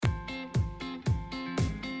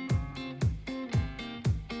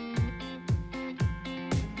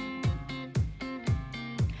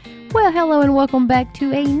Well, hello and welcome back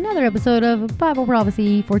to another episode of Bible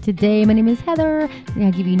Prophecy. For today, my name is Heather, and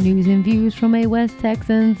I'll give you news and views from a West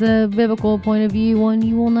Texan's biblical point of view, one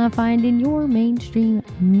you will not find in your mainstream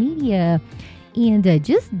media. And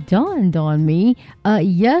just dawned on me,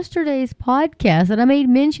 yesterday's podcast that I made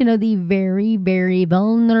mention of the very, very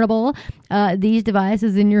vulnerable. These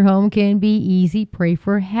devices in your home can be easy prey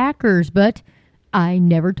for hackers, but I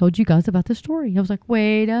never told you guys about the story. I was like,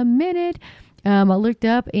 wait a minute. I looked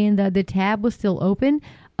up and the tab was still open.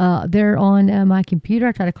 They're on my computer.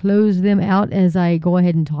 I try to close them out as I go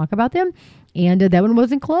ahead and talk about them. And that one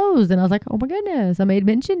wasn't closed. And I was like, oh my goodness, I made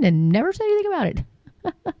mention and never said anything about it.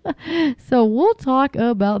 So we'll talk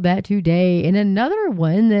about that today. And another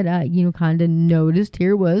one that I, kind of noticed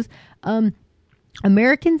here was,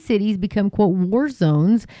 American cities become, quote, war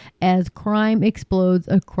zones as crime explodes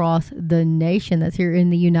across the nation. That's here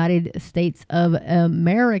in the United States of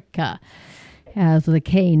America. As with a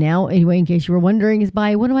K now. Anyway, in case you were wondering, is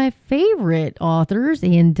by one of my favorite authors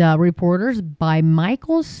and reporters, by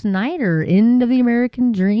Michael Snyder, End of the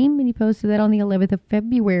American Dream. And he posted that on the 11th of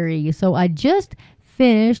February. So I just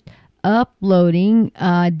finished uploading,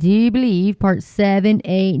 do you believe, part 7,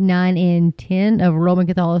 8, 9, and 10 of Roman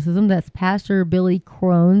Catholicism. That's Pastor Billy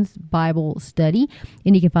Crone's Bible study.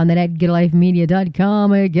 And you can find that at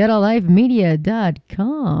getalifemedia.com,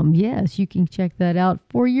 getalifemedia.com. Yes, you can check that out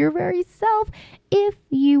for your very self if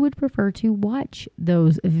you would prefer to watch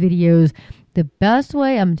those videos. The best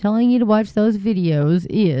way I'm telling you to watch those videos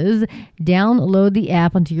is download the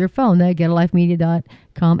app onto your phone, the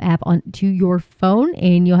getalifemedia.com app onto your phone,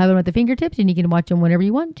 and you'll have them at the fingertips, and you can watch them whenever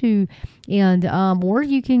you want to. And or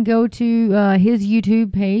you can go to his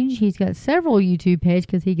YouTube page. He's got several YouTube pages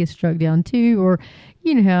because he gets struck down too, or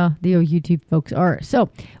you know how the old YouTube folks are. So,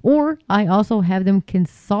 or I also have them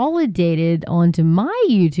consolidated onto my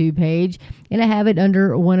YouTube page, and I have it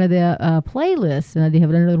under one of the playlists, and I do have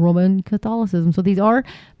it under the Roman Catholicism. So these are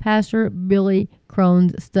Pastor Billy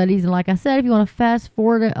Crone's studies, and like I said, if you want to fast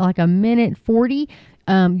forward like a minute 40,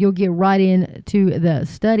 you'll get right into the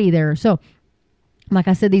study there. So, like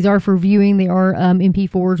I said, these are for viewing. They are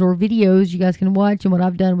MP4s or videos you guys can watch. And what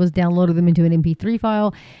I've done was downloaded them into an MP3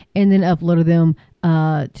 file and then uploaded them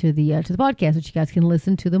to the podcast, which you guys can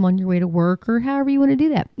listen to them on your way to work or however you want to do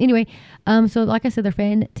that. Anyway, so like I said, they're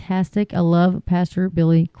fantastic. I love Pastor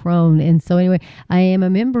Billy Crone. And so anyway, I am a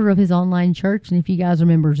member of his online church. And if you guys are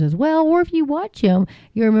members as well, or if you watch him,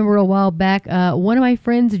 you remember a while back, one of my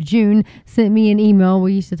friends, June, sent me an email.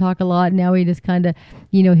 We used to talk a lot. Now we just kind of,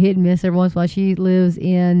 hit and miss every once in a while. She lives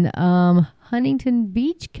in Huntington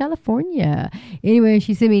Beach, California. Anyway,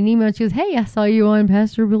 she sent me an email. She goes, hey, I saw you on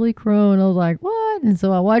Pastor Billy Crone. I was like, what? And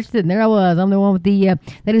so I watched it, and there I was. I'm the one with the,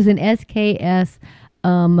 that is an SKS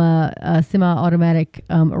semi-automatic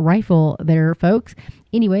rifle there, folks.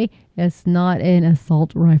 Anyway, it's not an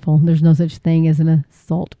assault rifle. There's no such thing as an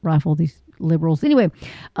assault rifle. These liberals. Anyway,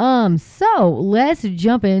 so let's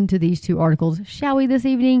jump into these two articles, shall we, this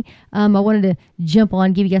evening? I wanted to jump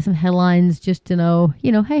on, give you guys some headlines just to know,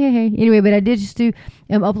 hey. Anyway, but I did just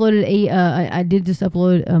upload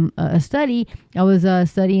a study. I was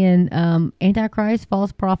studying Antichrist,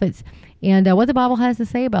 false prophets, and what the Bible has to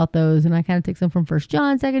say about those. And I kind of took some from 1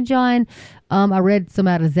 John, 2 John. I read some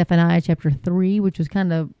out of Zephaniah chapter 3, which was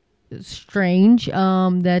kind of strange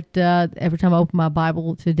that every time I opened my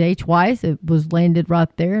Bible today, twice, it was landed right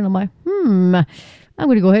there. And I'm like, I'm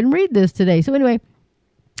going to go ahead and read this today. So anyway,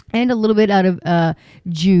 and a little bit out of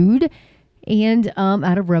Jude and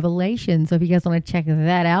out of Revelation. So if you guys want to check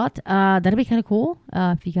that out, that'll be kind of cool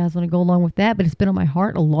if you guys want to go along with that. But it's been on my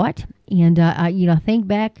heart a lot. And, I think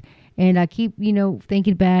back. And I keep,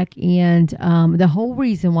 thinking back, and the whole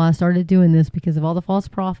reason why I started doing this, because of all the false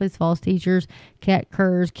prophets, false teachers, Kat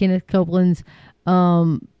Kerrs, Kenneth Copeland's,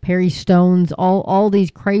 Perry Stone's, all these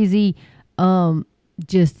crazy,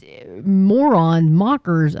 just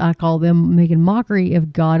mockers, I call them, making mockery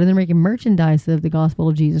of God, and they're making merchandise of the gospel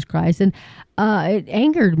of Jesus Christ. And it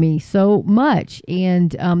angered me so much.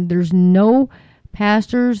 And there's no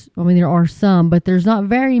pastors, there are some, but there's not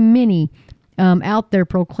very many out there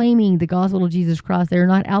proclaiming the gospel of Jesus Christ. They're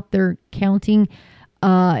not out there calling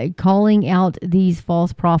out these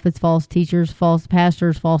false prophets, false teachers, false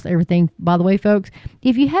pastors, false everything. By the way, folks,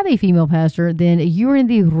 if you have a female pastor, then you're in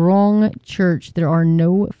the wrong church. There are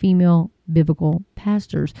no female biblical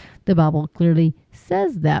pastors. The Bible clearly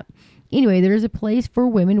says that. Anyway, there is a place for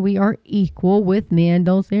women. We are equal with men.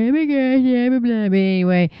 Don't say, oh my gosh, yeah, blah, blah, blah.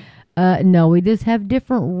 Anyway, no, we just have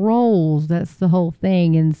different roles. That's the whole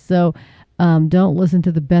thing. And so, don't listen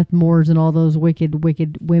to the Beth Moores and all those wicked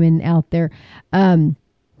women out there.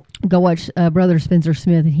 Go watch Brother Spencer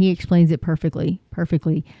Smith, and he explains it perfectly.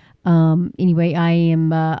 Anyway,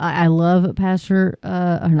 I love Pastor,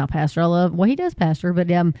 or not Pastor, I love, well, he does pastor, but,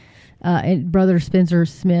 and Brother Spencer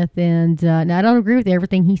Smith. And, now I don't agree with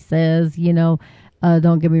everything he says,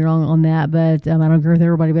 don't get me wrong on that, but, I don't agree with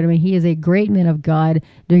everybody, but I mean, he is a great man of God,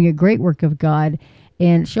 doing a great work of God,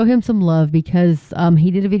 and show him some love because,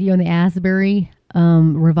 he did a video on the Asbury,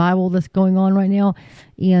 revival that's going on right now.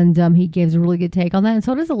 And, he gives a really good take on that. And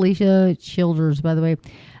so does Alicia Childers, by the way.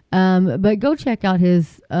 But go check out he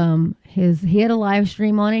had a live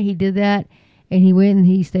stream on it. He did that and he went and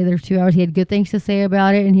he stayed there 2 hours. He had good things to say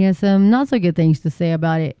about it and he has some not so good things to say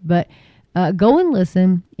about it, but, go and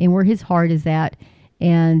listen and where his heart is at.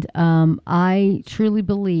 And, I truly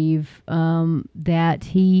believe, that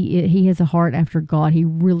he has a heart after God. He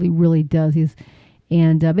really, really does.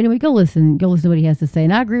 But anyway, go listen to what he has to say.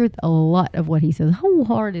 And I agree with a lot of what he says,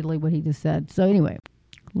 wholeheartedly what he just said. So anyway,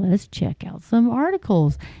 let's check out some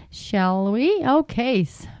articles, shall we? Okay,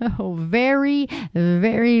 so very,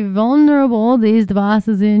 very vulnerable. These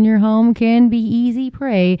devices in your home can be easy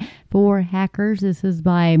prey for hackers. This is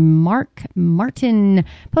by Mark Martin,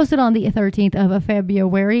 posted on the 13th of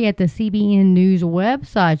February at the CBN News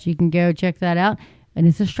website. You can go check that out. And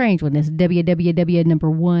it's a strange one. It's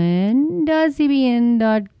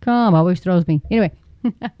www.1.cbn.com. Always throws me. Anyway.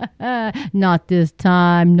 Not this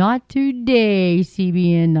time. Not today,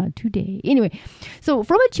 CBN. Not today. Anyway, so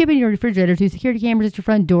from a chip in your refrigerator to security cameras at your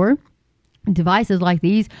front door, devices like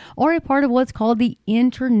these are a part of what's called the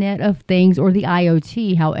Internet of Things, or the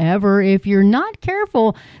IoT. However, if you're not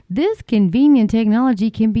careful, this convenient technology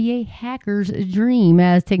can be a hacker's dream.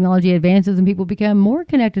 As technology advances and people become more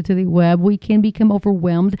connected to the web, we can become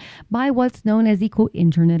overwhelmed by what's known as the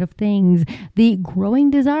Internet of Things. The growing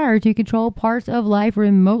desire to control parts of life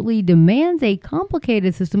remotely demands a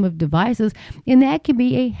complicated system of devices, and that can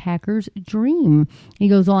be a hacker's dream. He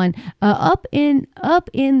goes on, up in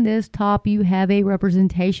this top, you have a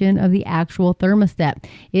representation of the actual thermostat.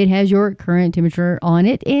 It has your current temperature on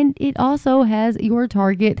it, and it also has your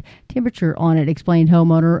target temperature on it, explained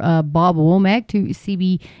homeowner Bob Womack to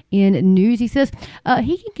CBN News. He says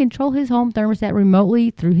he can control his home thermostat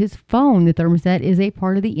remotely through his phone. The thermostat is a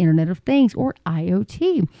part of the Internet of Things, or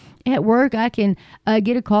IoT. At work, I can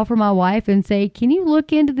get a call from my wife and say, can you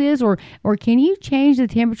look into this, or can you change the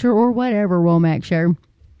temperature, or whatever, Womack shared.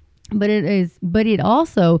 But it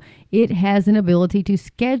also has an ability to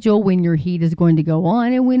schedule when your heat is going to go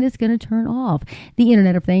on and when it's going to turn off. The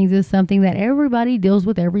Internet of Things is something that everybody deals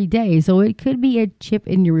with every day. So it could be a chip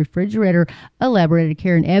in your refrigerator, elaborated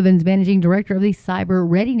Karen Evans, managing director of the Cyber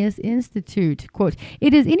Readiness Institute. Quote,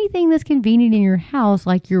 it is anything that's convenient in your house,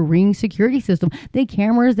 like your Ring security system, the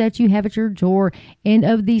cameras that you have at your door, and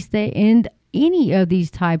any of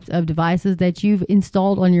these types of devices that you've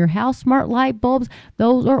installed on your house, smart light bulbs,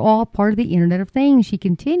 those are all part of the Internet of Things. She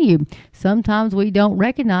continued, sometimes we don't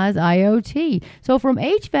recognize IoT. So from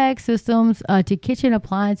HVAC systems to kitchen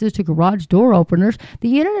appliances to garage door openers,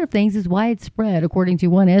 the Internet of Things is widespread. According to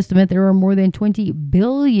one estimate, there are more than 20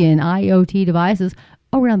 billion IoT devices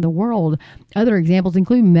around the world. Other examples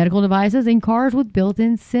include medical devices and cars with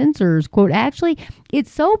built-in sensors. Quote, actually,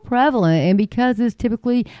 it's so prevalent, and because it's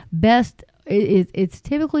typically best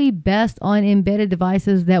on embedded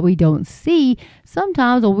devices that we don't see,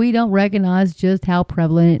 sometimes we don't recognize just how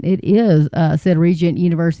prevalent it is, said Regent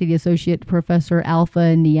University Associate Professor Alpha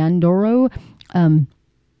Nyandoro.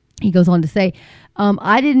 He goes on to say,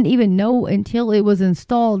 I didn't even know until it was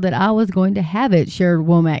installed that I was going to have it, shared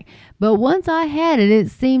Womack. But once I had it,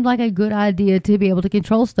 it seemed like a good idea to be able to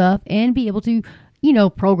control stuff and be able to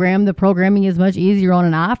program. The programming is much easier on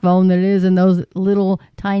an iPhone than it is in those little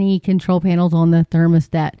tiny control panels on the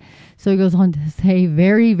thermostat. So he goes on to say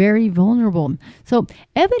very, very vulnerable. So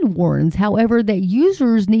Evan warns, however, that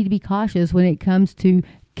users need to be cautious when it comes to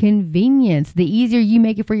convenience. The easier you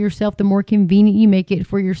make it for yourself, the more convenient you make it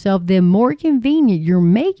for yourself, the more convenient you're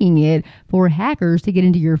making it for hackers to get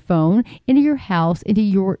into your phone, into your house, into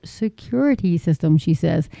your security system, she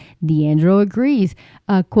says. D'Andro agrees.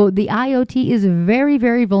 Quote, the IoT is very,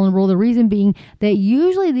 very vulnerable. The reason being that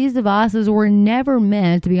usually these devices were never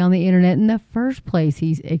meant to be on the internet in the first place,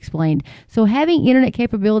 he's explained. So having internet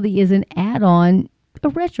capability is an add-on, a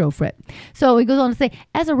retrofit. So he goes on to say,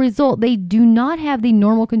 as a result, they do not have the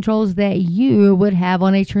normal controls that you would have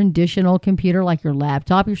on a traditional computer like your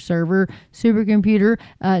laptop, your server, supercomputer,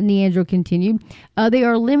 Neandro continued. They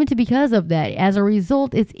are limited because of that. As a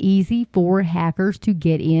result, it's easy for hackers to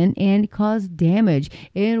get in and cause damage.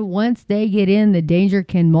 And once they get in, the danger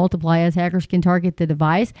can multiply as hackers can target the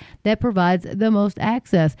device that provides the most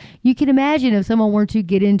access. You can imagine if someone were to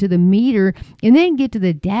get into the meter and then get to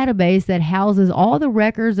the database that houses all the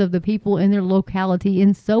records of the people in their locality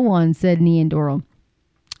and so on, said Neandoro.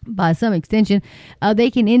 By some extension, they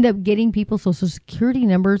can end up getting people's social security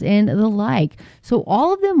numbers and the like. So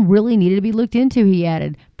all of them really needed to be looked into, he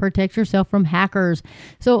added. Protect yourself from hackers.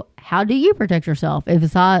 So how do you protect yourself?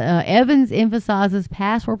 Evans emphasizes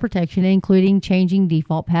password protection, including changing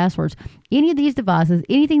default passwords. Any of these devices,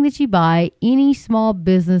 anything that you buy, any small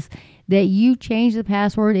business that you change the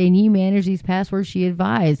password and you manage these passwords, she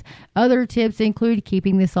advised. Other tips include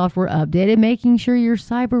keeping the software updated, making sure you're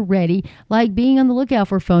cyber ready, like being on the lookout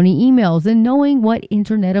for phony emails and knowing what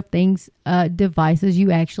Internet of Things devices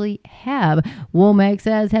you actually have. Womack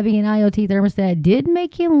says having an IoT thermostat did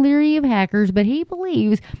make him leery of hackers, but he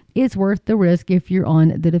believes it's worth the risk if you're on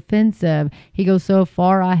the defensive. He goes, so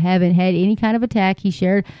far I haven't had any kind of attack. He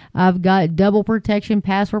shared, I've got double protection,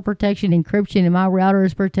 password protection, encryption, and my router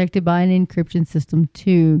is protected by an encryption system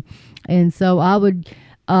too. And so I would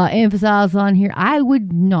emphasize on here, I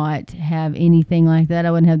would not have anything like that.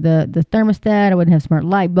 I wouldn't have the thermostat. I wouldn't have smart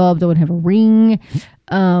light bulbs. I wouldn't have a Ring.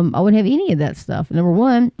 I wouldn't have any of that stuff. Number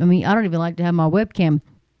one, I mean, I don't even like to have my webcam.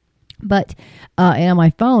 But, and on my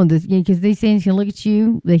phone, because these things can look at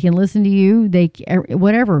you, they can listen to you,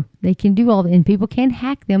 whatever, they can do all that, and people can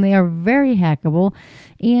hack them. They are very hackable.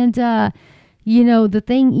 And, the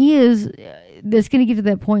thing is, that's going to get to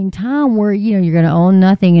that point in time where, you're going to own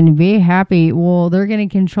nothing and be happy. Well, they're going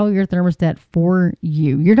to control your thermostat for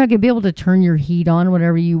you. You're not going to be able to turn your heat on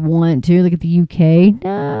whenever you want to. Look at the UK.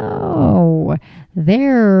 No,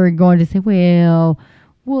 they're going to say, well,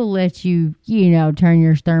 we'll let you, turn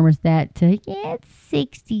your thermostat to, it's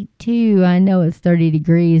 62. I know it's 30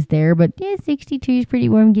 degrees there, but 62 is pretty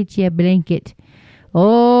warm. Get you a blanket.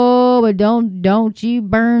 Oh, but don't you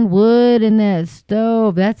burn wood in that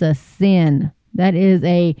stove. That's a sin.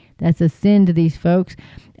 That's a sin to these folks.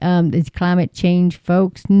 These climate change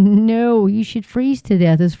folks. No, you should freeze to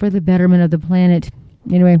death. It's for the betterment of the planet.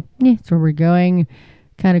 Anyway, that's where we're going.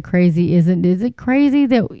 Kind of crazy, is it crazy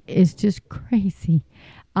that it's just crazy?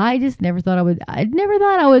 I just never thought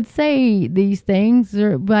I would say these things.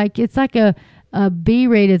 It's like a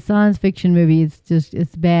B-rated science fiction movie.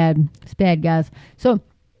 It's bad. It's bad, guys. So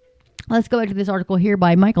let's go back to this article here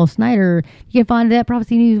by Michael Snyder. You can find it at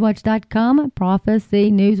prophecynewswatch.com,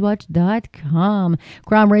 prophecynewswatch.com.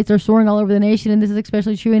 Crime rates are soaring all over the nation, and this is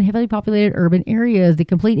especially true in heavily populated urban areas. The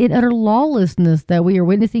complete and utter lawlessness that we are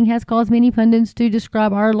witnessing has caused many pundits to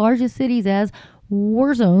describe our largest cities as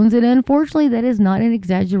war zones, and unfortunately that is not an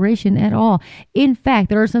exaggeration at all. In fact,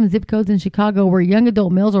 there are some zip codes in Chicago where young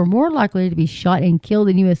adult males are more likely to be shot and killed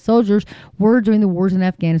than U.S. soldiers were during the wars in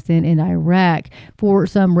Afghanistan and Iraq. For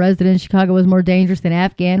some residents, Chicago was more dangerous than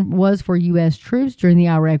Afghan was for U.S. troops during the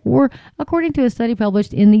Iraq War, according to a study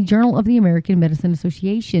published in the Journal of the American Medicine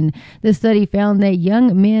Association. The study found that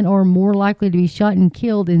young men are more likely to be shot and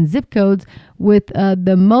killed in zip codes with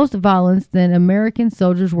the most violence than American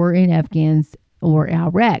soldiers were in Afghanistan or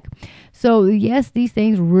Iraq. So yes, these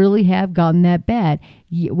things really have gotten that bad.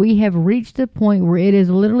 We have reached a point where it is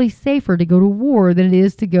literally safer to go to war than it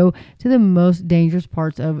is to go to the most dangerous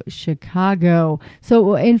parts of Chicago.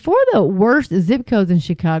 So, and for the worst zip codes in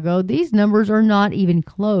Chicago, these numbers are not even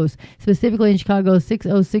close. Specifically in Chicago's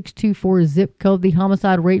 60624 zip code, the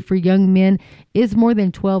homicide rate for young men is more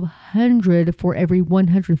than 1,200 for every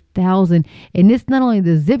 100,000. And it's not only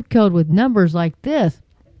the zip code with numbers like this.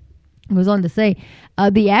 Goes on to say,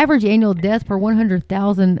 the average annual deaths per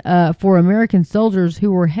 100,000 for American soldiers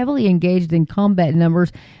who were heavily engaged in combat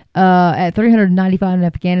numbers at 395 in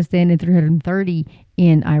Afghanistan and 330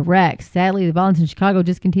 in Iraq. Sadly, the violence in Chicago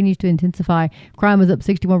just continues to intensify. Crime was up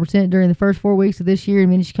 61% during the first 4 weeks of this year, and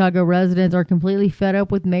many Chicago residents are completely fed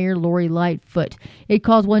up with Mayor Lori Lightfoot. It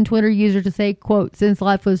caused one Twitter user to say, quote, since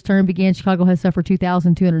Lightfoot's term began, Chicago has suffered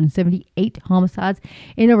 2,278 homicides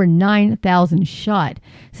and over 9,000 shot.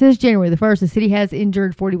 Since January the 1st, the city has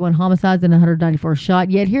endured 41 homicides and 194 shot,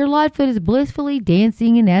 yet here Lightfoot is blissfully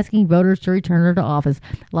dancing and asking voters to return her to office.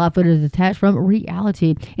 Lightfoot is detached from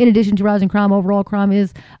reality. In addition to rising crime, overall crime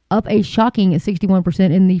is up a shocking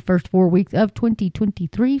 61% in the first 4 weeks of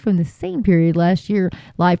 2023 from the same period last year.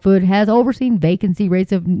 Lightfoot has overseen vacancy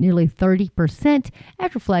rates of nearly 30%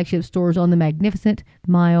 after flagship stores on the Magnificent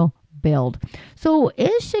Mile bailed. So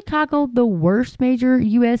is Chicago the worst major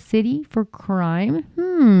U.S. city for crime?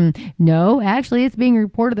 No, actually, it's being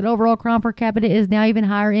reported that overall crime per capita is now even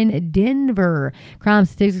higher in Denver. Crime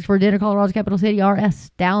statistics for Denver, Colorado's capital city, are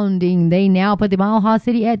astounding. They now put the Mile High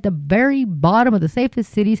City at the very bottom of the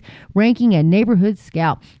safest cities, ranking a neighborhood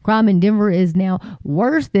scout. Crime in Denver is now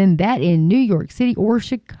worse than that in New York City or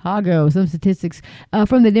Chicago. Some statistics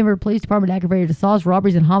from the Denver Police Department aggravated assaults,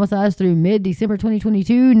 robberies, and homicides through mid-December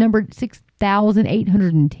 2022 numbered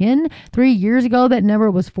 6,810. 3 years ago, that number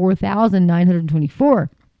was 4,924.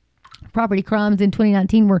 Property crimes in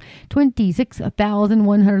 2019 were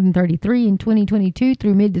 26,133. In 2022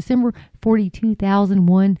 through mid-December,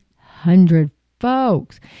 42,100.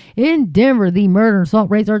 Folks, in Denver, the murder and assault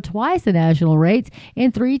rates are twice the national rates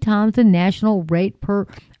and 3 times the national rate for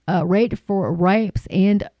rapes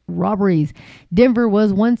and robberies. Denver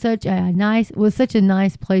was such a nice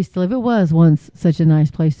place to live. It was once such a nice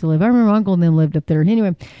place to live. I remember my uncle and them lived up there.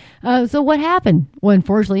 Anyway, so what happened? Well,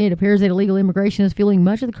 unfortunately, it appears that illegal immigration is fueling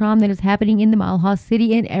much of the crime that is happening in the Mile High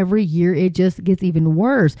City, and every year it just gets even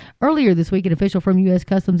worse. Earlier this week, an official from U.S.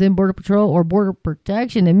 Customs and Border Patrol or Border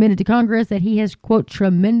Protection admitted to Congress that he has, quote,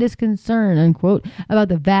 tremendous concern, unquote, about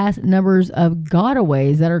the vast numbers of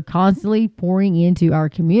gotaways that are constantly pouring into our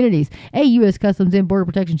communities. A U.S. Customs and Border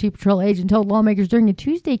Protection Chief Patrol agent told lawmakers during a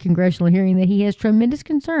Tuesday congressional hearing that he has tremendous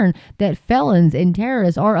concern that felons and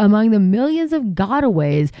terrorists are among the millions of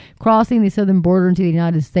gotaways crossing the southern border into the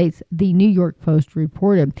United States, the New York Post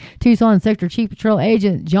reported. Tucson Sector Chief Patrol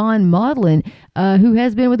Agent John Maudlin, who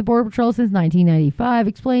has been with the Border Patrol since 1995,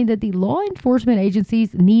 explained that the law enforcement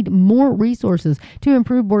agencies need more resources to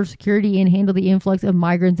improve border security and handle the influx of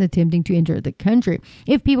migrants attempting to enter the country.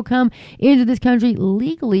 If people come into this country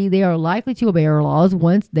legally, they are likely to obey our laws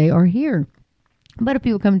once they are here. But if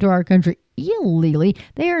people come to our country illegally,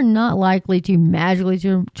 they are not likely to magically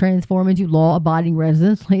transform into law-abiding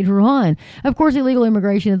residents later on. Of course, illegal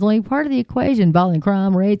immigration is only part of the equation. Violent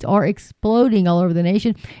crime rates are exploding all over the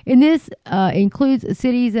nation, and this includes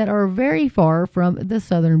cities that are very far from the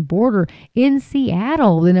southern border. In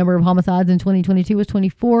Seattle, the number of homicides in 2022 was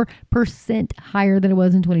 24% higher than it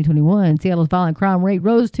was in 2021. Seattle's violent crime rate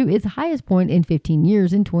rose to its highest point in 15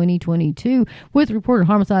 years in 2022, with reported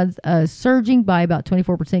homicides surging by about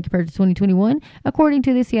 24% compared to 2021, according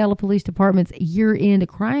to the Seattle Police Department's year-end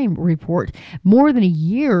crime report, more than a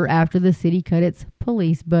year after the city cut its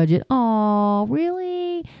police budget. Oh,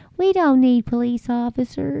 really? We don't need police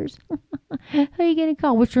officers. Who are you going to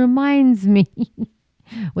call? Which reminds me,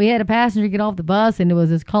 we had a passenger get off the bus, and it was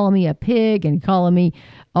just calling me a pig and calling me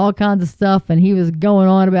all kinds of stuff, and he was going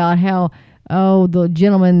on about how, the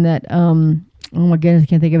gentleman that, oh my goodness, I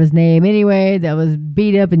can't think of his name. Anyway, that was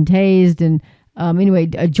beat up and tased, and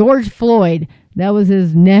George Floyd, that was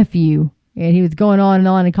his nephew, and he was going on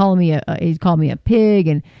and calling me he called me a pig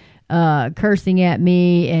and cursing at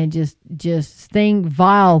me and just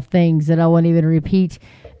vile things that I won't even repeat.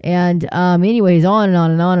 And anyways, on and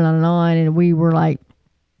on and on and on and on, and we were like,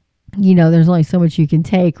 there's only so much you can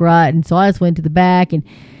take, right? And so I just went to the back, and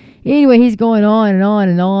anyway, he's going on and on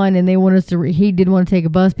and on, and he didn't want to take a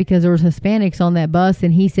bus because there was Hispanics on that bus,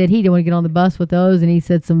 and he said he didn't want to get on the bus with those, and he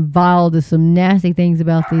said some nasty things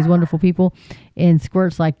about these wonderful people, and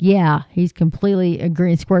Squirt's like, yeah, he's completely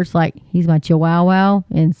agreeing. Squirt's like, he's my chihuahua,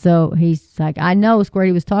 and so he's like, I know, Squirt,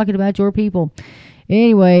 he was talking about your people.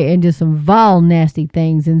 Anyway, and just some vile, nasty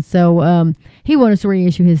things. And so he wanted us to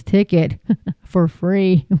reissue his ticket for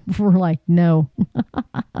free. We're like, no.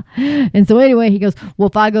 And so anyway, he goes, well,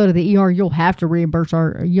 if I go to the ER, you'll have to reimburse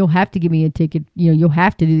you'll have to give me a ticket. You'll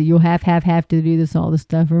have to do that. You'll have to do this, all this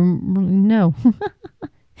stuff. No.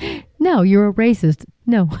 No, you're a racist.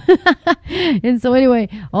 No. And so anyway,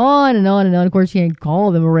 on and on and on. Of course, you can't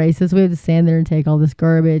call them a racist. We have to stand there and take all this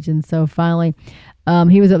garbage. And so finally,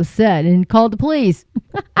 he was upset and called the police.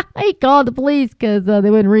 He called the police because they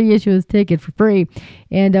wouldn't reissue his ticket for free,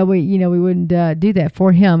 and we wouldn't do that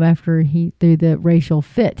for him after he threw the racial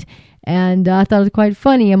fit. And I thought it was quite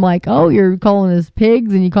funny. I'm like, oh, you're calling us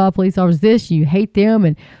pigs, and you call police officers this, you hate them,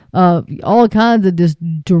 and all kinds of just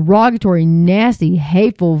derogatory, nasty,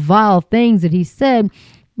 hateful, vile things that he said.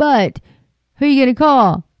 But who are you going to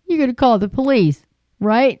call? You're going to call the police,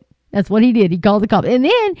 right? That's what he did. He called the cops. And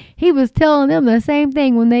then he was telling them the same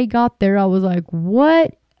thing when they got there. I was like,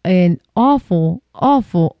 what an awful,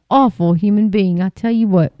 awful, awful human being. I tell you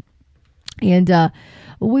what. And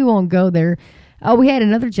we won't go there. We had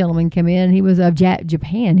another gentleman come in. He was of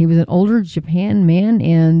Japan. He was an older Japan man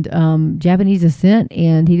and Japanese descent,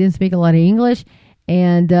 and he didn't speak a lot of English.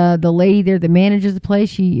 And the lady there that manages the place,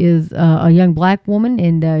 she is a young black woman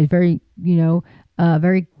and very,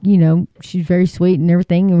 she's very sweet and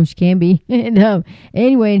everything, and she can be. And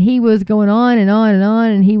anyway, and he was going on and on and on,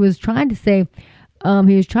 and he was trying to say,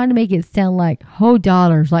 he was trying to make it sound like ho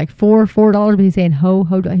dollars, like $4, but he's saying ho.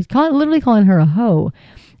 He's literally calling her a hoe.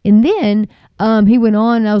 And then he went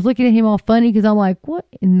on, and I was looking at him all funny because I'm like, what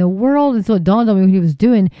in the world? And so it dawned on me what he was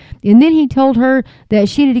doing. And then he told her that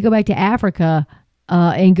she needed to go back to Africa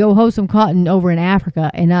and go hoe some cotton over in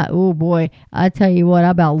Africa. And oh boy, I tell you what, I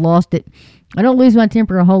about lost it. I don't lose my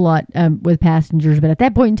temper a whole lot with passengers, but at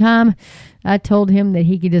that point in time, I told him that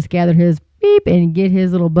he could just gather his beep and get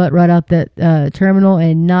his little butt right out that terminal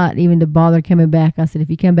and not even to bother coming back. I said, if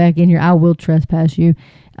you come back in here, I will trespass you.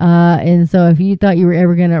 And so if you thought you were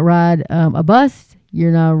ever going to ride a bus,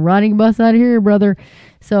 you're not riding a bus out of here, brother.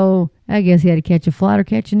 So I guess he had to catch a flight or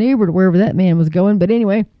catch an Uber to wherever that man was going. But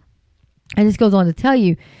anyway, it just goes on to tell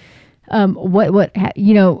you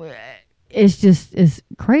it's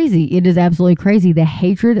crazy. It is absolutely crazy. The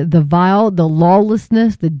hatred, the vile, the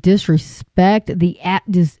lawlessness, the disrespect,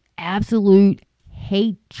 just absolute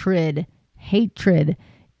hatred.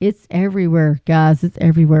 It's everywhere, guys. It's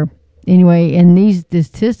everywhere. Anyway, and these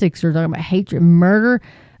statistics are talking about hatred, murder.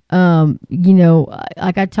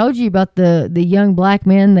 Like I told you about the young black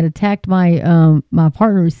man that attacked my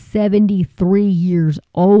partner, who's 73 years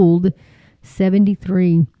old.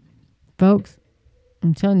 73, folks.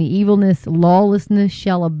 I'm telling you, evilness, lawlessness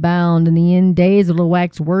shall abound. In the end days, it'll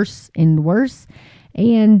wax worse and worse.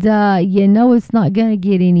 And, it's not going to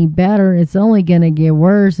get any better. It's only going to get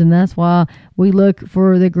worse. And that's why we look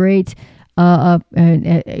for the great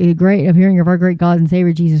appearing of our great God and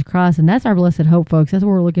Savior, Jesus Christ. And that's our blessed hope, folks. That's what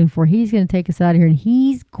we're looking for. He's going to take us out of here, and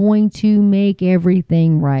he's going to make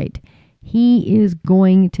everything right. He is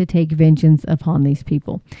going to take vengeance upon these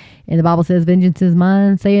people. And the Bible says, vengeance is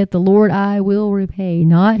mine, saith the Lord, I will repay.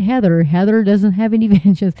 Not Heather. Heather doesn't have any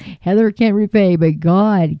vengeance. Heather can't repay, but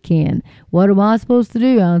God can. What am I supposed to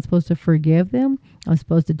do? I'm supposed to forgive them. I'm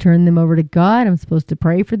supposed to turn them over to God. I'm supposed to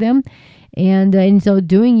pray for them. And in so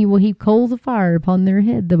doing, you will heap coals of fire upon their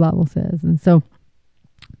head, the Bible says. And so,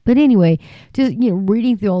 but anyway, just,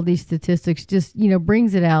 reading through all these statistics just,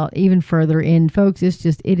 brings it out even further. And folks,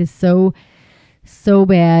 it is so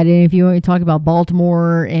bad. And if you want to talk about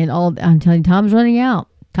Baltimore and all, I'm telling you, time's running out.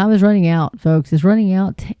 Time is running out, folks. It's running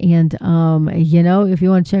out. And, if you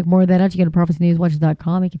want to check more of that out, you go to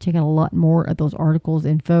prophecynewswatches.com. You can check out a lot more of those articles.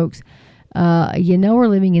 And folks, we're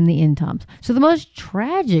living in the end times. So the most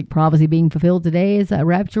tragic prophecy being fulfilled today is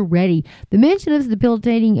rapture ready. The mention of this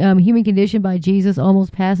debilitating human condition by Jesus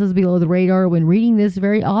almost passes below the radar when reading this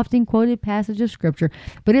very often quoted passage of scripture,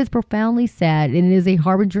 but it's profoundly sad, and it is a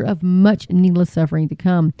harbinger of much needless suffering to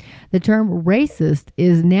come. The term racist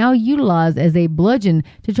is now utilized as a bludgeon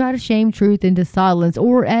to try to shame truth into silence,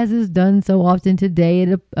 or as is done so often today,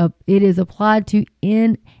 it is applied to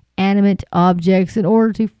inanimate objects in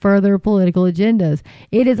order to further political agendas.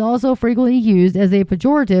 It is also frequently used as a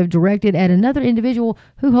pejorative directed at another individual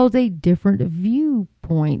who holds a different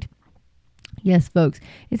viewpoint. Yes, folks.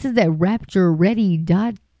 It says that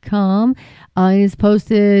raptureready.com is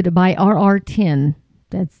posted by RR10.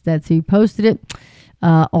 That's who posted it.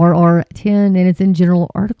 RR10, and it's in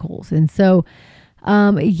general articles. And so,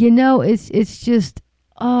 it's just...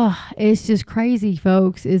 it's just crazy,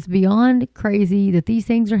 folks. It's beyond crazy that these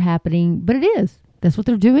things are happening, but it is. That's what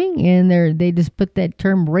they're doing, and they just put that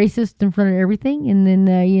term racist in front of everything, and then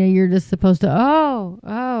you're just supposed to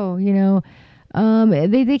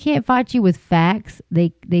they can't fight you with facts.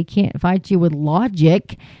 They can't fight you with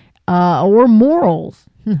logic or morals.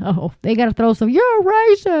 No, they got to throw some. You're a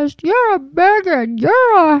racist. You're a bigot.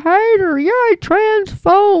 You're a hater. You're a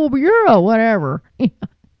transphobe. You're a whatever.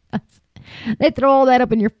 They throw all that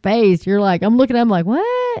up in your face. You're like, I'm looking at them like,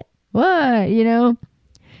 what? You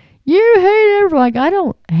hate everyone. Like, I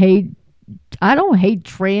don't hate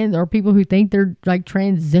trans or people who think they're like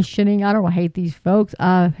transitioning. I don't hate these folks.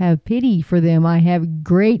 I have pity for them. I have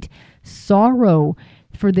great sorrow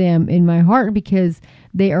for them in my heart because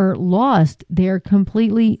they are lost. They are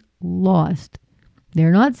completely lost.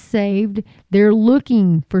 They're not saved. They're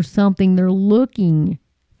looking for something.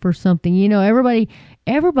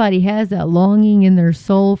 Everybody has that longing in their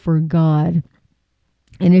soul for God.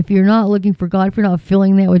 And if you're not looking for God, if you're not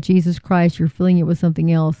filling that with Jesus Christ, you're filling it with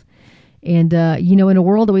something else. And, in a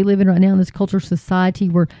world that we live in right now, in this culture society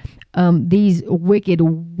where these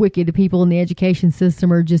wicked people in the education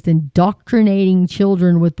system are just indoctrinating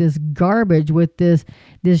children with this garbage, with this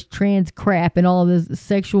trans crap and all of this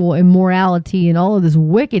sexual immorality and all of this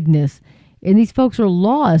wickedness. And these folks are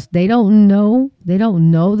lost. They don't know.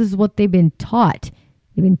 This is what they've been taught.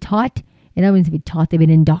 They've been taught, and I wouldn't say taught, they've been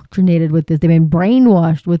indoctrinated with this. They've been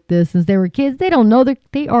brainwashed with this since they were kids. They don't know.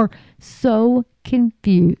 They are so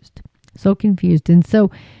confused. And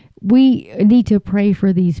so we need to pray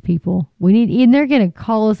for these people. And they're going to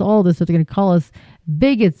call us all this. So they're going to call us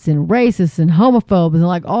bigots and racists and homophobes and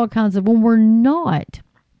like all kinds of, when we're not.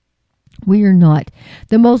 We are not.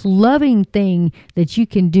 The most loving thing that you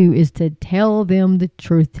can do is to tell them the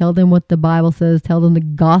truth. Tell them what the Bible says. Tell them the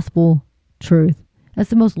gospel truth.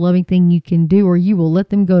 That's the most loving thing you can do, or you will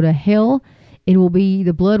let them go to hell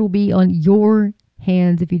the blood will be on your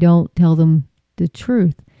hands if you don't tell them the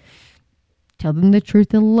truth. Tell them the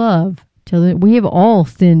truth in love. Tell them we have all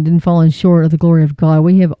sinned and fallen short of the glory of God.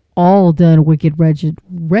 We have all done wicked,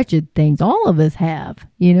 wretched things. All of us have,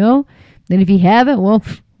 And if you haven't, well,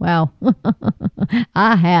 wow,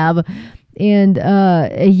 I have. And,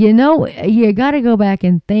 you got to go back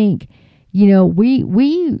and think, we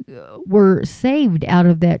were saved out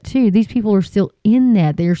of that too. These people are still in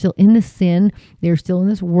that. They are still in the sin. They're still in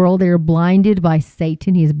this world. They are blinded by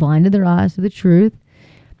Satan. He has blinded their eyes to the truth.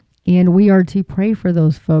 And we are to pray for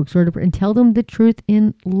those folks and tell them the truth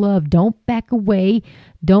in love. Don't back away. I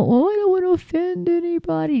don't want to offend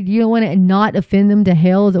anybody. You don't want to not offend them to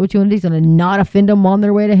hell. Is that what you want to do? You want to not offend them on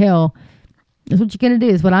their way to hell. That's what you're going to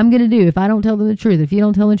do. It's what I'm going to do if I don't tell them the truth. If you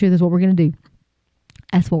don't tell them the truth, that's what we're going to do.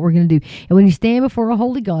 That's what we're going to do. And when you stand before a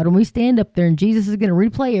holy God, when we stand up there and Jesus is going to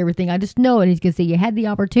replay everything, I just know it. And he's going to say, you had the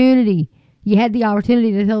opportunity. You had the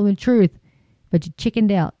opportunity to tell them the truth, but you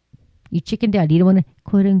chickened out. You chickened out. You don't want to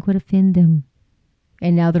quote unquote offend them.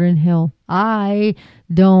 And now they're in hell. I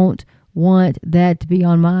don't want that to be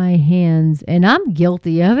on my hands. And I'm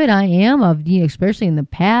guilty of it. I am. Especially in the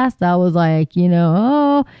past, I was like,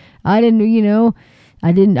 I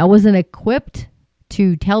wasn't equipped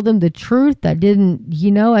to tell them the truth. I didn't,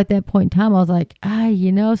 at that point in time, I was like,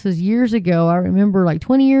 this is years ago. I remember like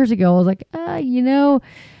 20 years ago, I was like,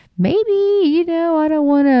 maybe, I don't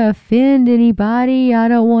want to offend anybody. I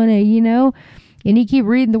don't want to, and you keep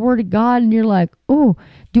reading the word of God and you're like, oh,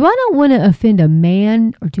 do I not want to offend a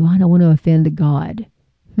man or do I not want to offend God?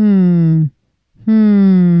 Kind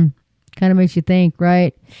of makes you think,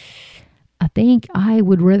 right? I think I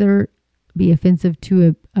would rather be offensive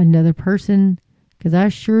to another person because I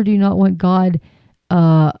sure do not want God.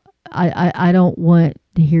 I don't want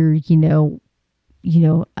to hear,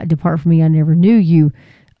 depart from me. I never knew you.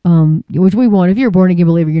 Which we won't. If you're a born again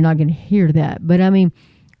believer, you're not going to hear that. But I mean,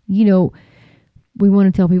 we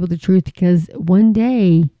want to tell people the truth because one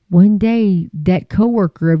day that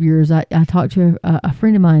coworker of yours, I talked to a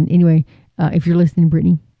friend of mine. Anyway, if you're listening,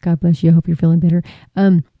 Brittany, God bless you. I hope you're feeling better.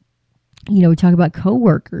 We talk about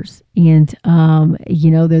coworkers and,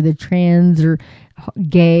 they're the trans or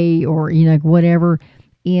gay or, whatever.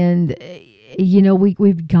 And,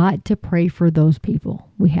 we've got to pray for those people.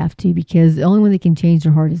 We have to, because the only one that can change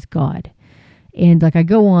their heart is God. And like I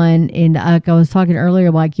go on and like I was talking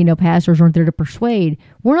earlier, like, pastors aren't there to persuade.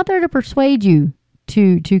 We're not there to persuade you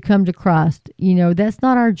to come to Christ. That's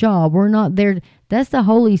not our job. We're not there. That's the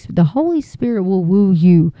Holy Spirit will woo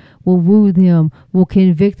you, will woo them, will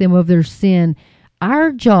convict them of their sin.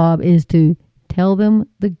 Our job is to tell them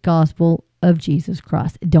the gospel of Jesus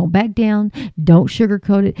Christ. Don't back down. Don't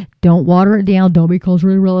sugarcoat it. Don't water it down. Don't be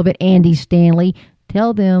culturally relevant. Andy Stanley.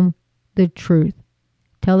 Tell them the truth.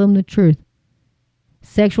 Tell them the truth.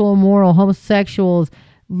 Sexual, immoral, homosexuals,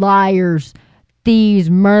 liars, thieves,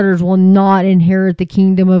 murderers will not inherit the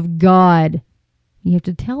kingdom of God. You have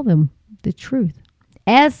to tell them the truth.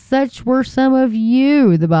 As such were some of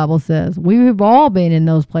you, the Bible says. We have all been in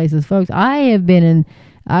those places, folks. I have done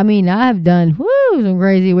some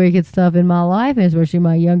crazy, wicked stuff in my life, especially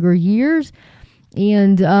my younger years.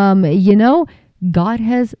 And, God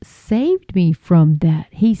has saved me from that.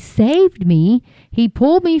 He saved me. He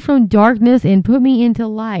pulled me from darkness and put me into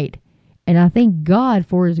light. And I thank God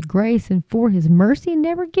for his grace and for his mercy and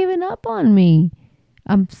never giving up on me.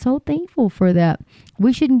 I'm so thankful for that.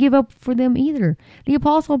 We shouldn't give up for them either. The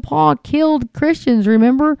Apostle Paul killed Christians,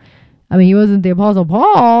 remember? I mean, he wasn't the Apostle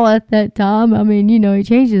Paul at that time. I mean, he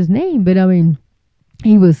changed his name, but I mean,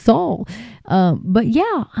 he was Saul. But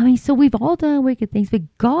yeah, I mean, so we've all done wicked things, but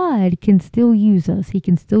God can still use us. He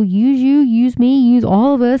can still use you, use me, use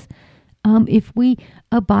all of us. If we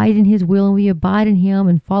abide in his will and we abide in him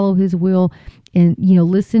and follow his will and,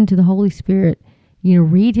 listen to the Holy Spirit,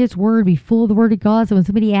 read his word, be full of the word of God. So when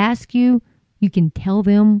somebody asks you, you can tell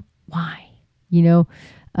them why, you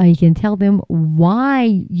can tell them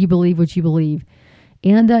why you believe what you believe.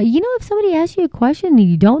 And, if somebody asks you a question and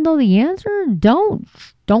you don't know the answer, don't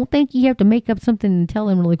think you have to make up something and tell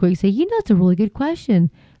them really quick. Say, that's a really good question.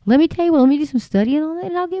 Let me tell you what, let me do some studying on that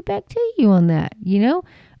and I'll get back to you on that, because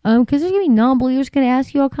there's going to be non-believers going to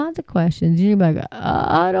ask you all kinds of questions. And you're going to be like,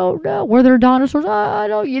 I don't know. Were there dinosaurs? I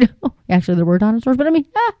don't, Actually, there were dinosaurs, but I mean,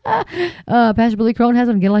 Pastor Billy Crone has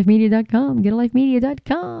it on GetALifeMedia.com.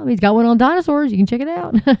 GetALifeMedia.com. He's got one on dinosaurs. You can check it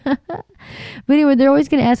out. But anyway, they're always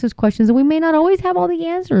going to ask us questions, and we may not always have all the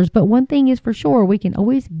answers, but one thing is for sure, we can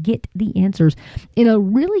always get the answers. And a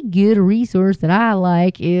really good resource that I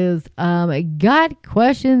like is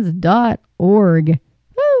GodQuestions.org.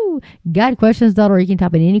 GodQuestions.org. You can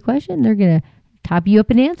type in any question. They're going to type you up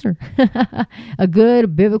an answer, a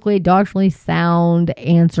good, biblically, doctrinally sound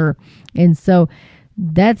answer. And so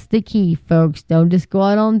that's the key, folks. Don't just go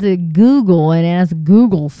out onto Google and ask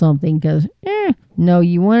Google something, because no,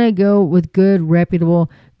 you want to go with good, reputable,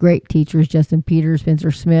 great teachers. Justin Peters,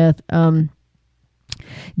 Spencer Smith,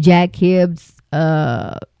 Jack Hibbs,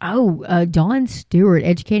 John Stewart,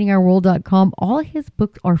 educatingourworld.com. All his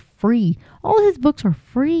books are free. All his books are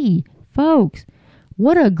free, folks.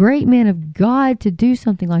 What a great man of God to do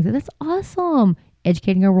something like that. That's awesome.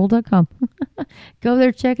 educatingourworld.com. Go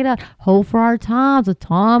there, check it out. Hope for Our Times with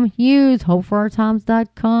Tom Hughes,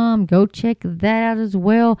 hopeforourtimes.com. Go check that out as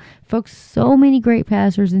well. Folks, so many great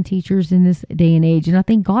pastors and teachers in this day and age. And I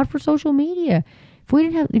thank God for social media. If we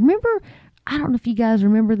didn't have, remember, I don't know if you guys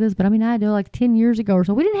remember this, but I mean, I know like 10 years ago or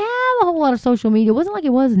so, we didn't have a whole lot of social media. It wasn't like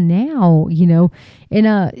it was now, you know, and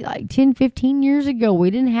like 10, 15 years ago,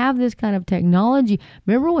 we didn't have this kind of technology.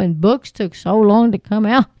 Remember when books took so long to come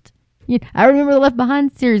out? Yeah, I remember the Left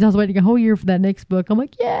Behind series. I was waiting a whole year for that next book. I'm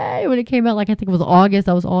like, yay! When it came out, like I think it was August,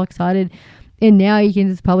 I was all excited. And now you can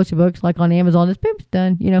just publish books like on Amazon. It's boom, it's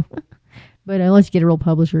done, you know. But unless you get a real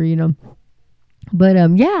publisher, you know. But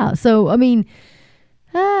yeah. So I mean,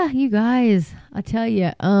 you guys, I tell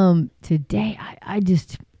you, today I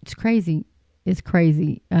just, it's crazy. It's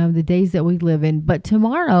crazy. The days that we live in. But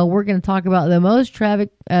tomorrow we're going to talk about the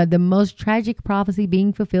most tragic prophecy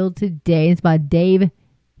being fulfilled today. It's by Dave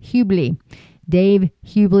Hubly. Dave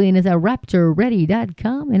Hubly, and it's at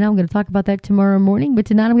raptureready.com. And I'm going to talk about that tomorrow morning. But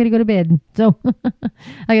tonight I'm going to go to bed. So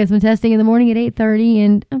I got some testing in the morning at 8:30,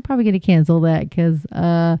 and I'm probably going to cancel that because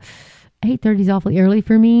 8:30 is awfully early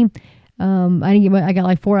for me. I got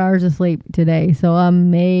like 4 hours of sleep today, so I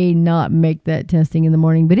may not make that testing in the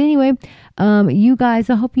morning. But anyway, you guys,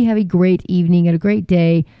 I hope you have a great evening and a great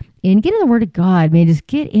day. And get in the Word of God, man. Just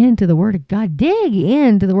get into the Word of God. Dig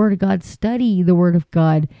into the Word of God. Study the Word of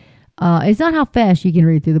God. It's not how fast you can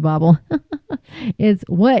read through the Bible. It's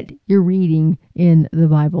what you're reading in the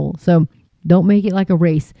Bible. So don't make it like a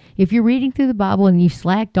race. If you're reading through the Bible and you've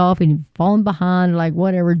slacked off and you've fallen behind, like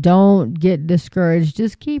whatever, don't get discouraged.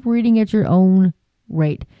 Just keep reading at your own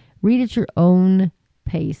rate. Read at your own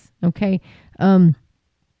pace. Okay?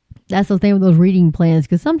 That's the thing with those reading plans,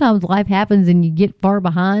 because sometimes life happens and you get far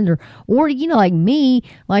behind, or you know, like me,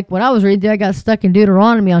 like when I was reading, I got stuck in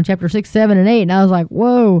Deuteronomy on chapter 6, 7, and 8, and I was like,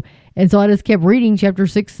 whoa. And so I just kept reading chapter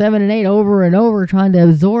 6, 7, and 8 over and over, trying to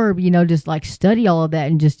absorb, you know, just like study all of that,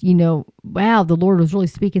 and just, you know, wow, the Lord was really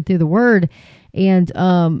speaking through the Word. And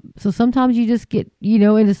so sometimes you just get, you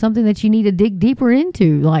know, into something that you need to dig deeper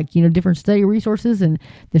into, like, you know, different study resources and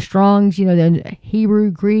the Strong's, you know, the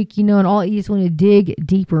Hebrew, Greek, you know, and all. You just want to dig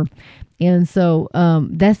deeper. And so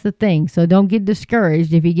that's the thing. So don't get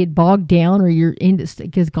discouraged if you get bogged down or you're into,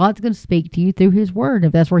 because God's going to speak to you through His Word.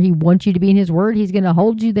 If that's where He wants you to be in His Word, He's going to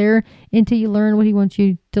hold you there until you learn what He wants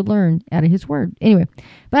you to learn out of His Word. Anyway,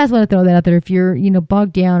 but I just want to throw that out there. If you're, you know,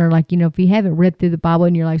 bogged down, or like, you know, if you haven't read through the Bible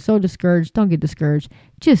and you're like so discouraged, don't get discouraged.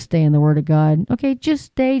 Just stay in the Word of God. Okay,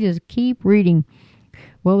 just keep reading.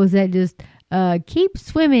 What was that? Just keep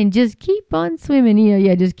swimming. Just keep on swimming. You know,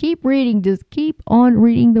 yeah, just keep reading. Just keep on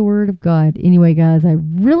reading the Word of God. Anyway, guys, I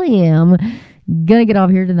really am going to get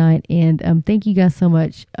off here tonight. And thank you guys so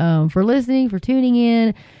much for listening, for tuning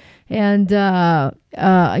in. And, you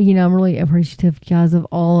know, I'm really appreciative, guys, of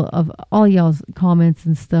all y'all's comments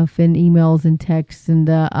and stuff and emails and texts. And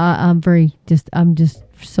I'm just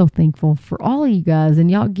so thankful for all of you guys.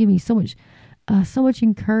 And y'all give me so much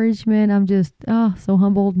encouragement. I'm just so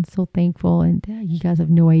humbled and so thankful. And you guys have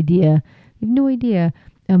no idea. You have no idea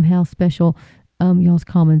how special y'all's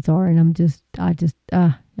comments are. And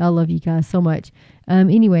I love you guys so much.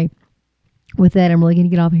 Anyway, with that, I'm really going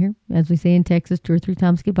to get off of here. As we say in Texas, 2 or 3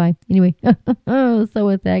 times goodbye. Anyway, so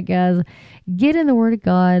with that, guys, get in the Word of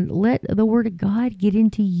God. Let the Word of God get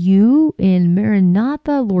into you. And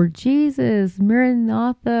Maranatha, Lord Jesus.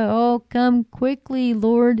 Maranatha. Oh, come quickly,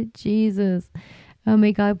 Lord Jesus.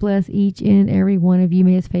 May God bless each and every one of you.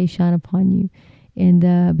 May His face shine upon you.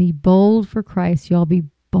 And be bold for Christ. Y'all be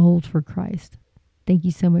bold for Christ. Thank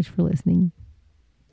you so much for listening.